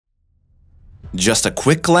Just a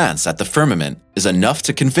quick glance at the firmament is enough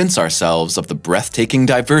to convince ourselves of the breathtaking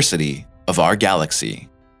diversity of our galaxy.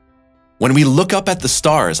 When we look up at the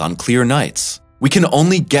stars on clear nights, we can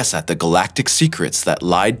only guess at the galactic secrets that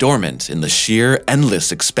lie dormant in the sheer,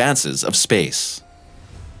 endless expanses of space.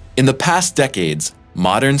 In the past decades,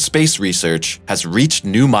 modern space research has reached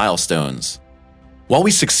new milestones. While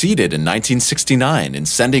we succeeded in 1969 in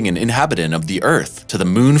sending an inhabitant of the Earth to the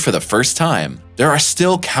Moon for the first time, there are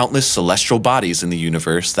still countless celestial bodies in the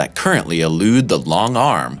universe that currently elude the long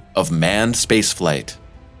arm of manned spaceflight.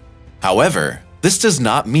 However, this does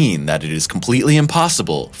not mean that it is completely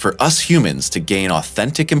impossible for us humans to gain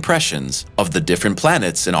authentic impressions of the different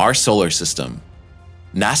planets in our solar system.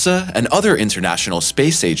 NASA and other international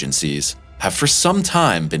space agencies have for some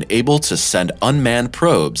time been able to send unmanned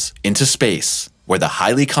probes into space, where the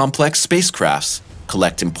highly complex spacecrafts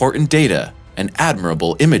collect important data and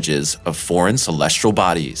admirable images of foreign celestial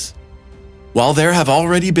bodies. While there have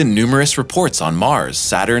already been numerous reports on Mars,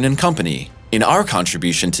 Saturn and Co, in our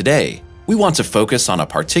contribution today, we want to focus on a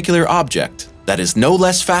particular object that is no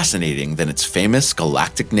less fascinating than its famous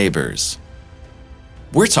galactic neighbors.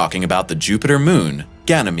 We're talking about the Jupiter moon,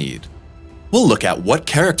 Ganymede. We'll look at what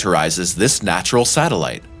characterizes this natural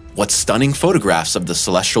satellite, what stunning photographs of the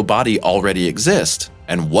celestial body already exist,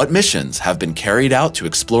 and what missions have been carried out to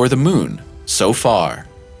explore the moon so far.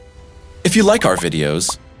 If you like our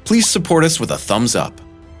videos, please support us with a thumbs up,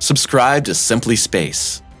 subscribe to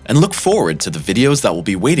TheSimplySpace, and look forward to the videos that will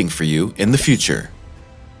be waiting for you in the future.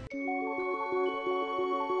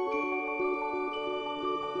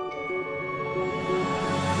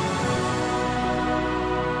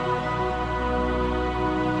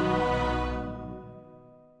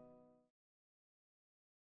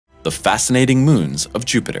 The fascinating moons of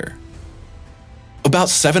Jupiter. About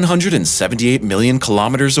 778 million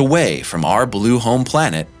kilometers away from our blue home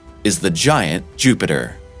planet is the giant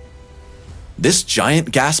Jupiter. This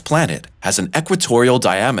giant gas planet has an equatorial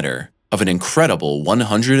diameter of an incredible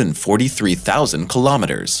 143,000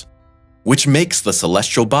 kilometers, which makes the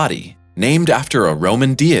celestial body, named after a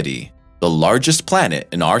Roman deity, the largest planet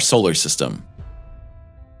in our solar system.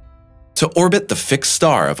 To orbit the fixed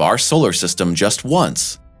star of our solar system just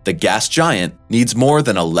once, the gas giant needs more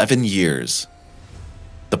than 11 years.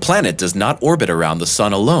 The planet does not orbit around the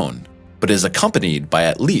Sun alone, but is accompanied by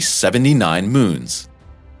at least 79 moons.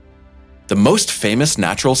 The most famous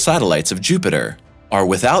natural satellites of Jupiter are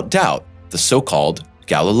without doubt the so-called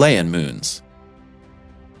Galilean moons.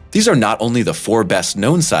 These are not only the 4 best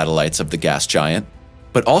known satellites of the gas giant,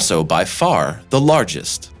 but also by far the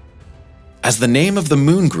largest. As the name of the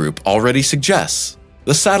moon group already suggests,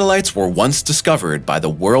 the satellites were once discovered by the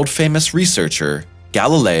world-famous researcher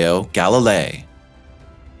Galileo Galilei.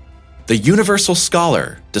 The universal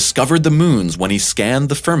scholar discovered the moons when he scanned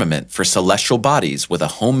the firmament for celestial bodies with a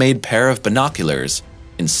homemade pair of binoculars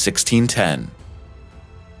in 1610.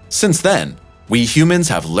 Since then, we humans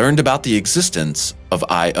have learned about the existence of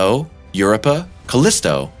Io, Europa,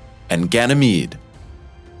 Callisto, and Ganymede.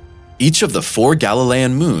 Each of the 4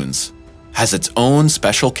 Galilean moons has its own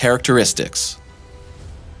special characteristics.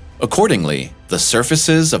 Accordingly, the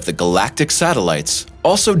surfaces of the galactic satellites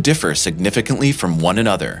also differ significantly from one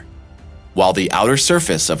another. While the outer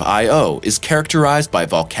surface of Io is characterized by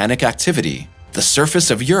volcanic activity, the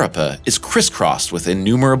surface of Europa is crisscrossed with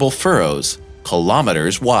innumerable furrows,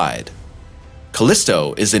 kilometers wide.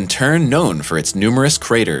 Callisto is in turn known for its numerous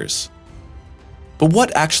craters. But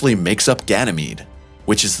what actually makes up Ganymede,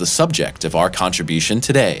 which is the subject of our contribution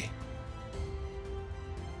today?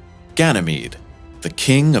 Ganymede, the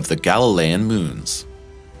king of the Galilean moons.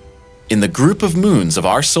 In the group of moons of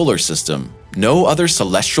our solar system, no other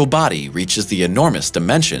celestial body reaches the enormous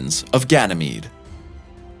dimensions of Ganymede.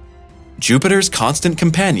 Jupiter's constant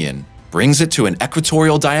companion brings it to an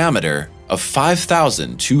equatorial diameter of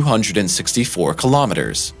 5,264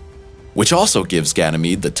 kilometers, which also gives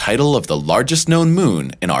Ganymede the title of the largest known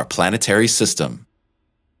moon in our planetary system.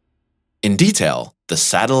 In detail, the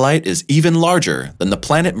satellite is even larger than the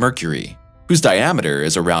planet Mercury, whose diameter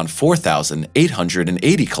is around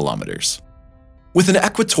 4,880 kilometers. With an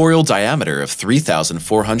equatorial diameter of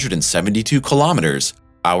 3,472 kilometers,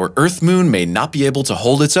 our Earth moon may not be able to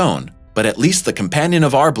hold its own, but at least the companion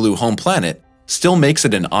of our blue home planet still makes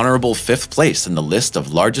it an honorable 5th place in the list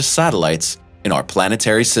of largest satellites in our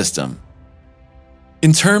planetary system.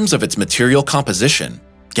 In terms of its material composition,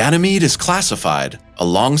 Ganymede is classified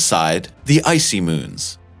alongside the icy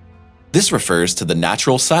moons. This refers to the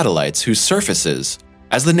natural satellites whose surfaces,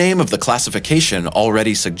 as the name of the classification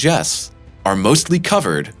already suggests, are mostly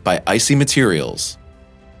covered by icy materials.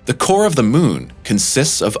 The core of the moon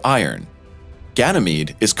consists of iron.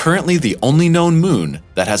 Ganymede is currently the only known moon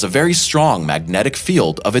that has a very strong magnetic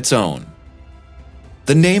field of its own.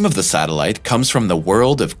 The name of the satellite comes from the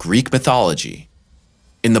world of Greek mythology.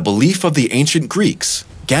 In the belief of the ancient Greeks,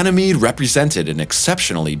 Ganymede represented an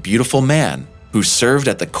exceptionally beautiful man who served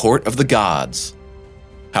at the court of the gods.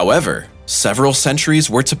 However, several centuries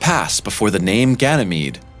were to pass before the name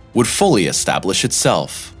Ganymede would fully establish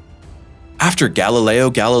itself. After Galileo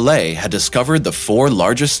Galilei had discovered the 4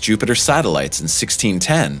 largest Jupiter satellites in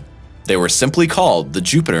 1610, they were simply called the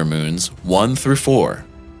Jupiter moons 1 through 4.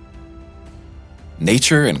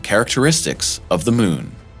 Nature and characteristics of the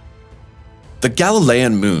moon. The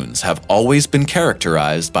Galilean moons have always been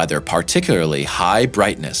characterized by their particularly high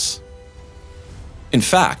brightness. In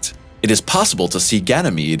fact, it is possible to see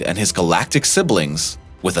Ganymede and his galactic siblings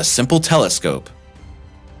with a simple telescope,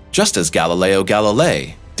 just as Galileo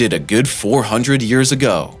Galilei did a good 400 years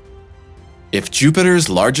ago. If Jupiter's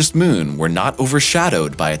largest moon were not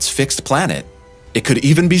overshadowed by its fixed planet, it could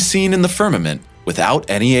even be seen in the firmament without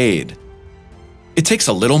any aid. It takes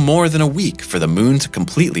a little more than a week for the moon to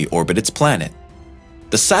completely orbit its planet.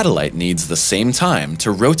 The satellite needs the same time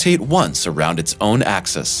to rotate once around its own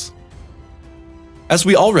axis. As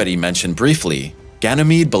we already mentioned briefly,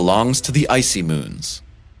 Ganymede belongs to the icy moons.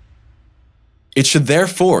 It should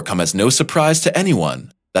therefore come as no surprise to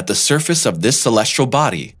anyone that the surface of this celestial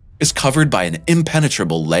body is covered by an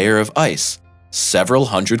impenetrable layer of ice several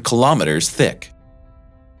hundred kilometers thick.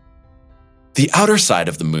 The outer side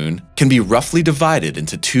of the moon can be roughly divided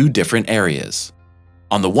into 2 different areas.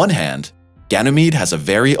 On the one hand, Ganymede has a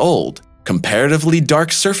very old, comparatively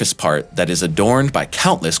dark surface part that is adorned by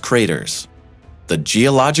countless craters. The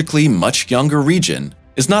geologically much younger region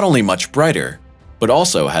is not only much brighter, but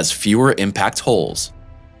also has fewer impact holes.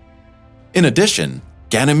 In addition,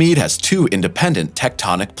 Ganymede has 2 independent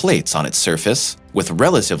tectonic plates on its surface with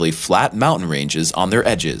relatively flat mountain ranges on their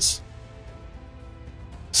edges.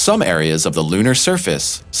 Some areas of the lunar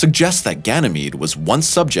surface suggest that Ganymede was once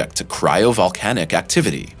subject to cryovolcanic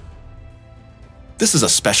activity. This is a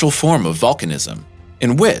special form of volcanism,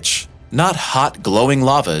 in which not hot glowing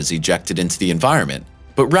lava is ejected into the environment,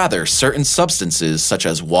 but rather certain substances such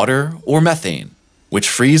as water or methane, which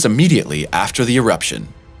freeze immediately after the eruption.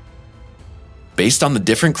 Based on the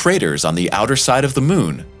different craters on the outer side of the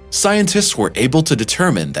moon, scientists were able to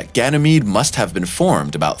determine that Ganymede must have been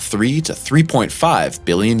formed about 3 to 3.5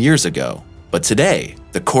 billion years ago. But today,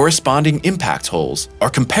 the corresponding impact holes are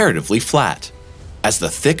comparatively flat, as the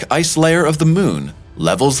thick ice layer of the moon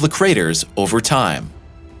levels the craters over time.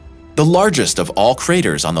 The largest of all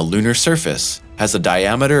craters on the lunar surface has a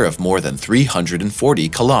diameter of more than 340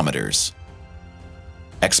 kilometers.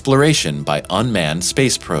 Exploration by unmanned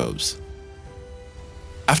space probes.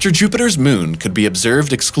 After Jupiter's moon could be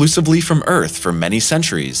observed exclusively from Earth for many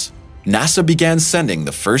centuries, NASA began sending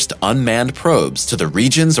the first unmanned probes to the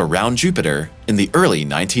regions around Jupiter in the early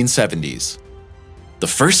 1970s. The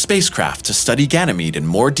first spacecraft to study Ganymede in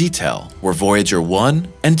more detail were Voyager 1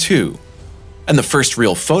 and 2, and the first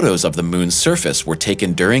real photos of the moon's surface were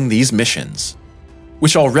taken during these missions,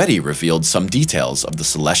 which already revealed some details of the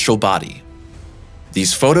celestial body.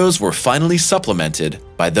 These photos were finally supplemented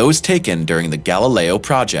by those taken during the Galileo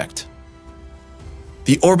project.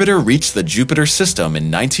 The orbiter reached the Jupiter system in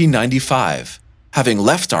 1995, having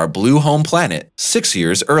left our blue home planet 6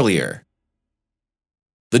 years earlier.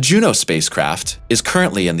 The Juno spacecraft is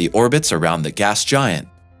currently in the orbits around the gas giant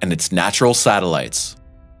and its natural satellites.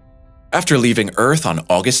 After leaving Earth on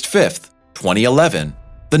August 5, 2011,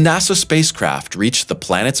 the NASA spacecraft reached the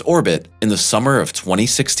planet's orbit in the summer of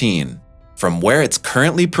 2016. From where it's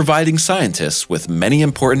currently providing scientists with many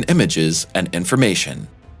important images and information.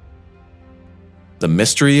 The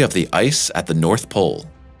mystery of the ice at the North Pole.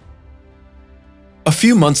 A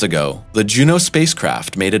few months ago, the Juno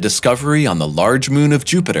spacecraft made a discovery on the large moon of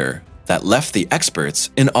Jupiter that left the experts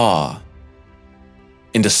in awe.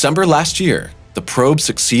 In December last year, the probe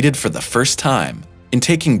succeeded for the first time in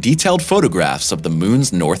taking detailed photographs of the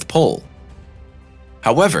moon's North Pole.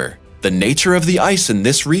 However, the nature of the ice in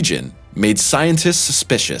this region made scientists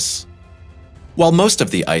suspicious. While most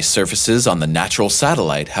of the ice surfaces on the natural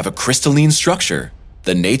satellite have a crystalline structure,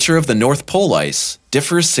 the nature of the North Pole ice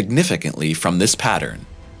differs significantly from this pattern.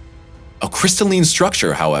 A crystalline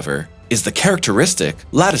structure, however, is the characteristic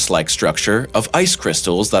lattice-like structure of ice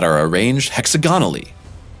crystals that are arranged hexagonally.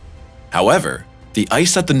 However, the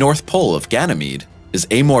ice at the North Pole of Ganymede is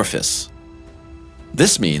amorphous.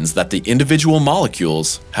 This means that the individual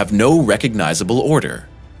molecules have no recognizable order.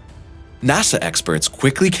 NASA experts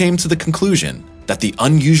quickly came to the conclusion that the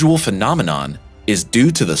unusual phenomenon is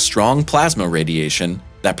due to the strong plasma radiation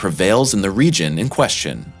that prevails in the region in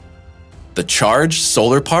question. The charged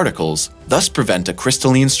solar particles thus prevent a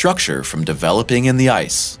crystalline structure from developing in the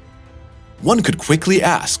ice. One could quickly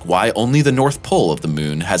ask why only the North Pole of the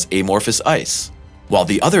Moon has amorphous ice, while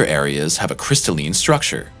the other areas have a crystalline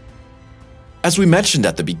structure. As we mentioned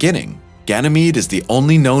at the beginning, Ganymede is the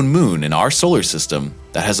only known moon in our solar system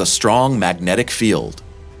that has a strong magnetic field.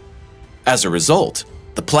 As a result,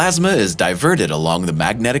 the plasma is diverted along the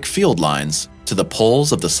magnetic field lines to the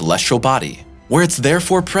poles of the celestial body, where it's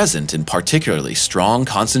therefore present in particularly strong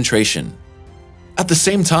concentration. At the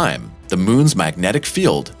same time, the moon's magnetic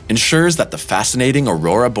field ensures that the fascinating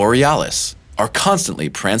aurora borealis are constantly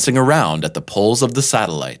prancing around at the poles of the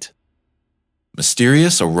satellite.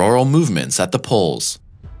 Mysterious auroral movements at the poles.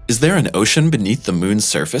 Is there an ocean beneath the moon's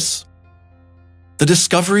surface? The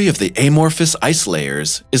discovery of the amorphous ice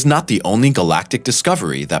layers is not the only galactic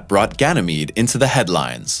discovery that brought Ganymede into the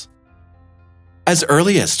headlines. As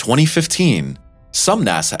early as 2015, some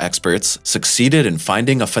NASA experts succeeded in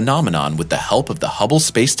finding a phenomenon with the help of the Hubble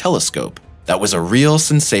Space Telescope that was a real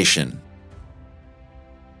sensation.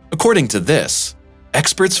 According to this,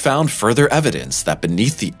 experts found further evidence that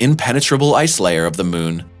beneath the impenetrable ice layer of the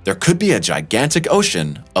moon, there could be a gigantic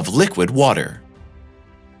ocean of liquid water.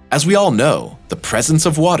 As we all know, the presence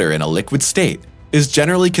of water in a liquid state is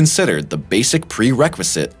generally considered the basic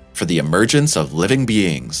prerequisite for the emergence of living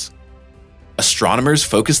beings. Astronomers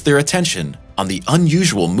focused their attention on the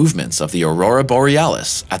unusual movements of the aurora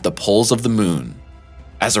borealis at the poles of the moon.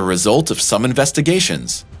 As a result of some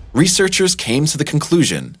investigations, researchers came to the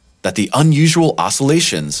conclusion that the unusual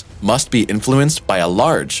oscillations must be influenced by a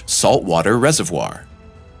large saltwater reservoir.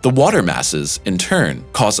 The water masses, in turn,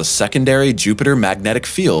 cause a secondary Jupiter magnetic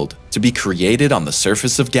field to be created on the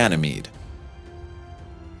surface of Ganymede.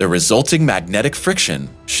 The resulting magnetic friction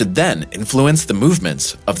should then influence the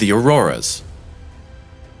movements of the auroras.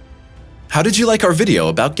 How did you like our video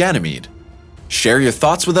about Ganymede? Share your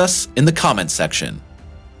thoughts with us in the comments section.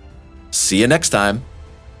 See you next time!